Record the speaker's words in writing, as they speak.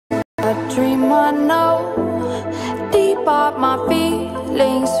A dream I know, deep up my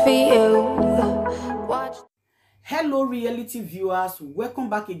feelings for you. Watch. Hello reality viewers, welcome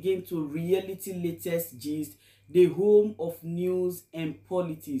back again to Reality Latest Gist, the home of news and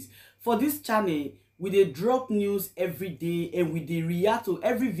politics. For this channel, we dey drop news every day and we dey react to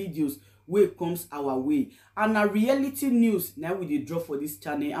every videos wey comes our way. And na reality news now we dey drop for this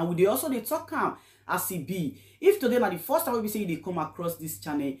channel, and we dey also dey talk am as e be. If today na the first time we say you dey come across this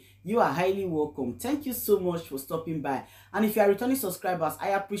channel, you are highly welcome. Thank you so much for stopping by. And if you are returning subscribers, I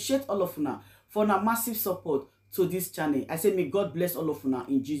appreciate all of una for una massive support to this channel. I say may God bless all of una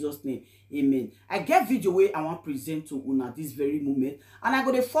in Jesus name. Amen. I get video where I want present to una this very moment, and I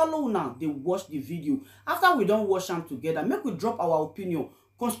go to follow una, they watch the video. After we don't watch them together, make we drop our opinion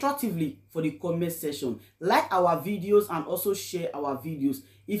constructively for the comment section. Like our videos and also share our videos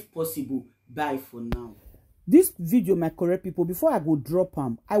if possible. Bye for now. This video, my correct people, before I go drop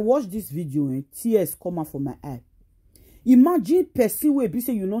them, I watch this video and tears come out from my eye. Imagine person wey be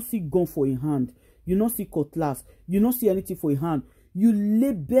say you not see gun for a hand, you not see cutlass, you not see anything for a hand, you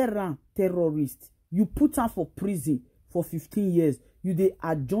label am terrorist, you put am for prison for 15 years, you dey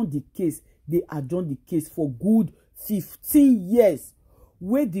adjourn the case for good 15 years.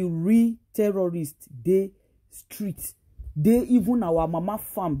 Where the real terrorists dey street, they even our mama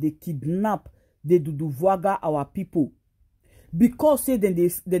farm, they kidnap, they do vuaga our people because say then they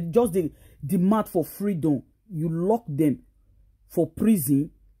just they demand for freedom. You lock them for prison,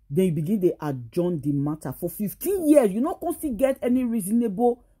 then you begin to adjourn the matter for 15 years. You not constantly get any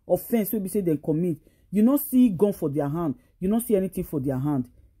reasonable offense where we say they commit. You not see gun for their hand, you not see anything for their hand.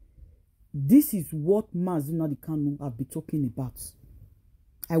 This is what Mazina the Kanu have been talking about.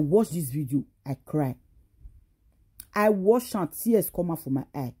 I watched this video, I cry. I watched and tears come out from my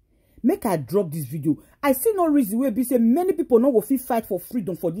eye. Make I drop this video. I see no reason where be say many people no go fit fight for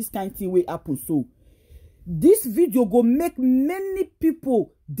freedom for this kind of thing wey happen. So this video go make many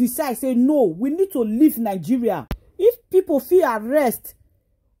people decide say no, we need to leave Nigeria. If people feel arrest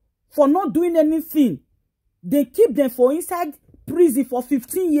for not doing anything, they keep them for inside prison for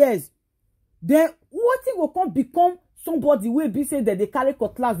 15 years. Then what thing will come become somebody will be say that they carry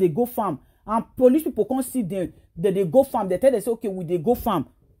cutlass, they go farm, and police people can't see them that they go farm. They tell them say okay, we they go farm.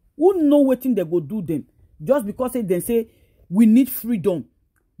 Who know what thing they go do them? Just because they say we need freedom,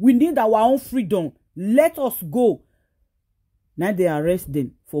 we need our own freedom. Let us go. Now they arrest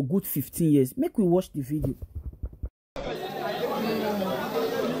them for good 15 years. Make we watch the video.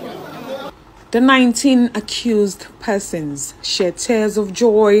 The 19 accused persons shed tears of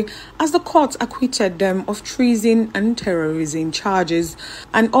joy as the court acquitted them of treason and terrorism charges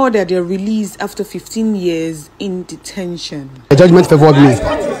and ordered their release after 15 years in detention. The judgment favored me.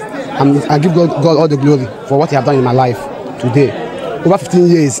 I give God all the glory for what He has done in my life today. Over 15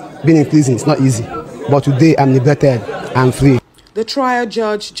 years being in prison, it's not easy. But today I'm liberated, I'm free. The trial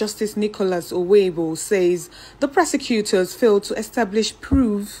judge, Justice Nicholas Owebo, says the prosecutors failed to establish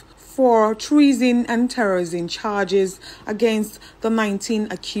proof for treason and terrorism charges against the 19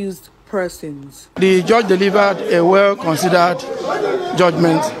 accused persons. The judge delivered a well-considered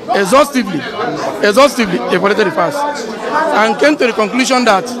judgment, exhaustively evaluated the facts, and came to the conclusion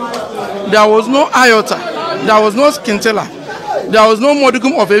that there was no iota, there was no scintilla, there was no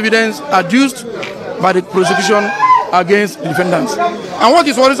modicum of evidence adduced by the prosecution against the defendants. And what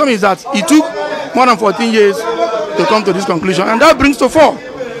is worrisome is that it took more than 14 years to come to this conclusion, and that brings to fore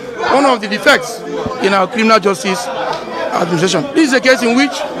one of the defects in our criminal justice administration. This is a case in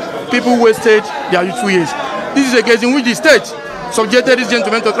which people wasted their youthful years. This is a case in which the state subjected this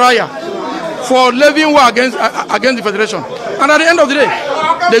gentleman to trial for levying war against the federation. And at the end of the day,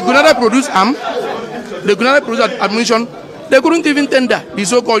 they could neither produce arms, they could neither produce ammunition, they couldn't even tender the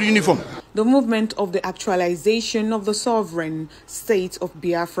so-called uniform. The movement of the actualization of the sovereign state of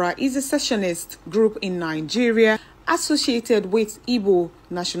Biafra is a secessionist group in Nigeria associated with Igbo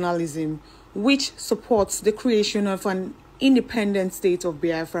nationalism, which supports the creation of an independent state of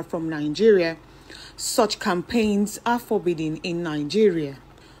Biafra from Nigeria. Such campaigns are forbidden in Nigeria.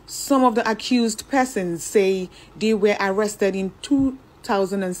 Some of the accused persons say they were arrested in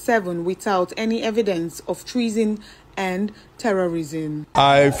 2007 without any evidence of treason and terrorism.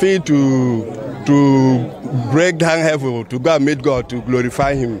 I feel to break down heaven, to go and meet God, to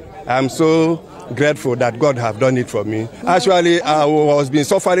glorify Him. I'm so grateful that God have done it for me. Actually, I was been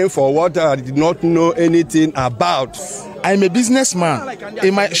suffering for what I did not know anything about. I'm a businessman.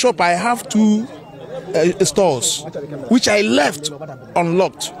 In my shop, I have 2 stores, which I left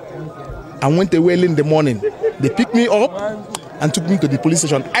unlocked. I went away in the morning. They picked me up and took me to the police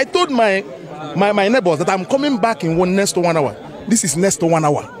station. I told my neighbors that I'm coming back in next to 1 hour. This is next to 1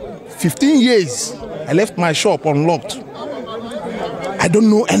 hour. 15 years, I left my shop unlocked. I don't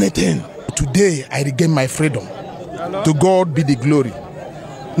know anything. Today, I regained my freedom. To God be the glory.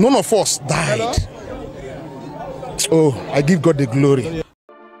 None of us died. Oh, I give God the glory.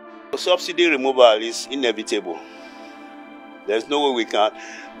 Subsidy removal is inevitable. There's no way we can.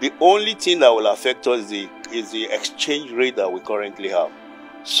 The only thing that will affect us is the exchange rate that we currently have.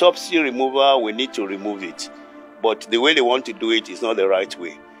 Subsidy removal, we need to remove it. But the way they want to do it is not the right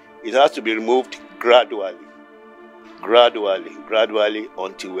way. It has to be removed gradually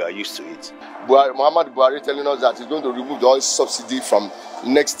until we are used to it. Muhammad Buhari telling us that he's going to remove the oil subsidy from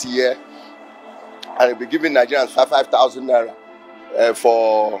next year and he'll be giving Nigerians 5,000 naira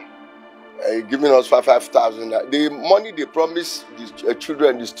for giving us 5,000 naira. The money they promised the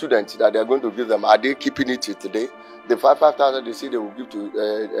children, the students that they're going to give them, are they keeping it till today? The 5,000 they say they will give to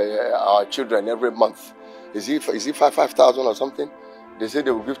our children every month. Is it 5,000 or something? They say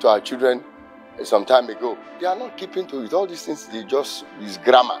they will give to our children some time ago. They are not keeping to it. All these things, they just is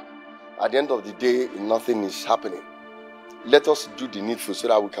grammar. At the end of the day, nothing is happening. Let us do the needful so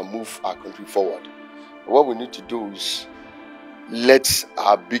that we can move our country forward. What we need to do is let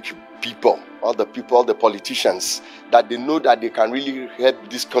our big people, all the politicians, that they know that they can really help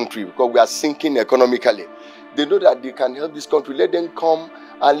this country because we are sinking economically. They know that they can help this country. Let them come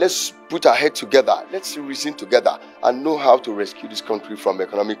and let's put our head together. Let's reason together and know how to rescue this country from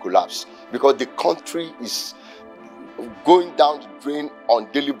economic collapse. Because the country is going down the drain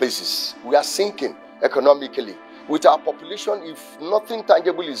on daily basis. We are sinking economically. With our population, if nothing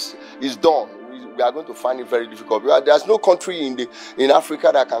tangible is done, we are going to find it very difficult. There's no country in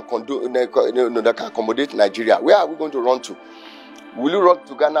Africa that can accommodate Nigeria. Where are we going to run to? Will you run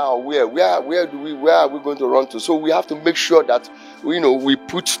to Ghana or where? Where are we going to run to? So we have to make sure that we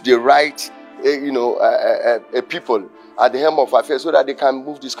put the right people at the helm of affairs so that they can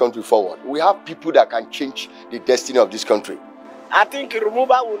move this country forward. We have people that can change the destiny of this country. I think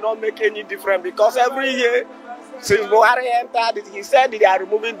removal will not make any difference because every year since Buhari entered, he said they are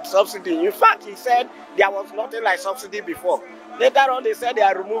removing subsidy. In fact, he said there was nothing like subsidy before. Later on, they said they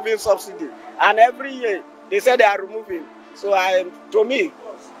are removing subsidy, and every year they said they are removing. So to me,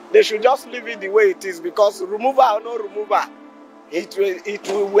 they should just leave it the way it is because removal or no removal, we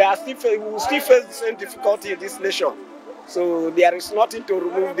will still face the same difficulty in this nation. So there is nothing to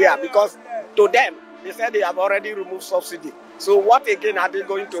remove there because to them, they said they have already removed subsidy. So what again are they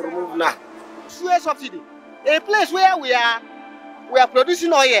going to remove now? Fuel subsidy. A place where we are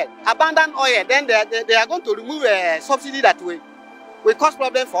producing oil, abundant oil, then they are going to remove a subsidy that will cause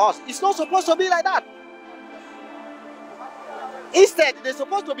problem for us. It's not supposed to be like that. Instead, they're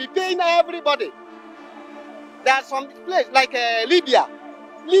supposed to be paying everybody. There are some places like Libya.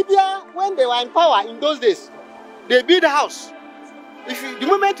 Libya, when they were in power in those days, they build a house. The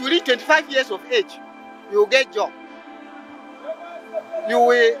moment you reach 25 years of age, you will get a job. They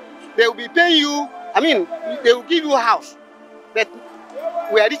will be paying you, they will give you a house. But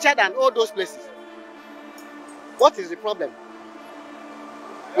we are richer than all those places. What is the problem?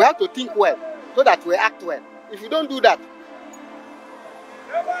 We have to think well so that we act well. If you don't do that,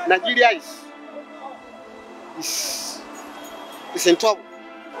 Nigeria is in trouble.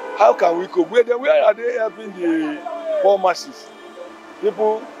 How can we cope? Where are they helping the poor masses?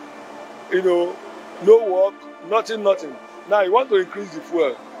 People, no work, nothing. Now you want to increase the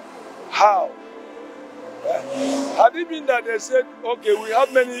fuel. How? Had it been that they said, okay, we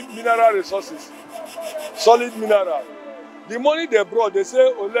have many mineral resources, solid mineral. The money they brought, they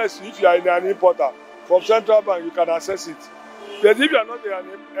say, unless if you are an importer from central bank, you can access it. But if you are not an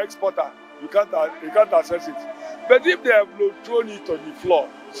exporter, you can't access it. But if they have thrown it on the floor,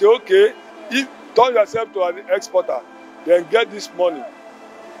 say, okay, turn yourself to an exporter, then get this money.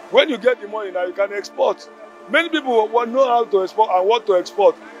 When you get the money now, you can export. Many people know how to export and want to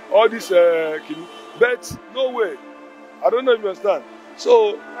export all this, but no way. I don't know if you understand.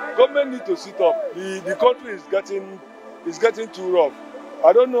 So government need to sit up. The country is getting too rough.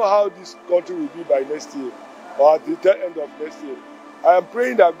 I don't know how this country will be by next year or at the tail end of next year. I am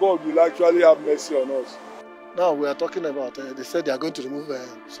praying that God will actually have mercy on us. Now we are talking about, they said they are going to remove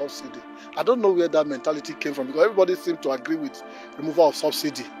subsidy. I don't know where that mentality came from because everybody seems to agree with removal of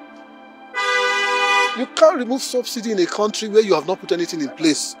subsidy. You can't remove subsidy in a country where you have not put anything in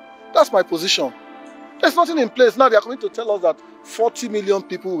place. That's my position. There's nothing in place. Now they are going to tell us that 40 million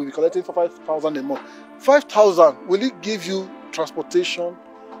people will be collecting for 5,000 a month. 5,000, will it give you transportation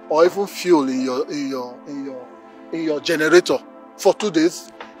or even fuel in your generator for 2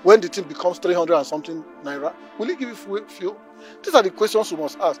 days? When the thing becomes 300 and something naira, will it give you fuel? These are the questions we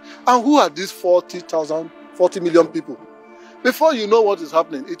must ask. And who are these 40 million people? Before you know what is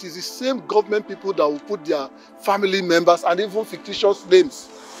happening, it is the same government people that will put their family members and even fictitious names.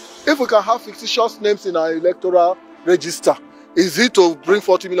 If we can have fictitious names in our electoral register, is it to bring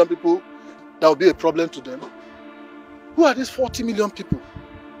 40 million people that will be a problem to them? Who are these 40 million people?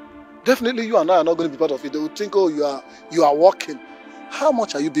 Definitely you and I are not going to be part of it. They will think, oh, you are working. How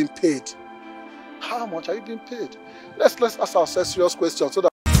much are you being paid? How much are you being paid? Let's ask ourselves serious questions so that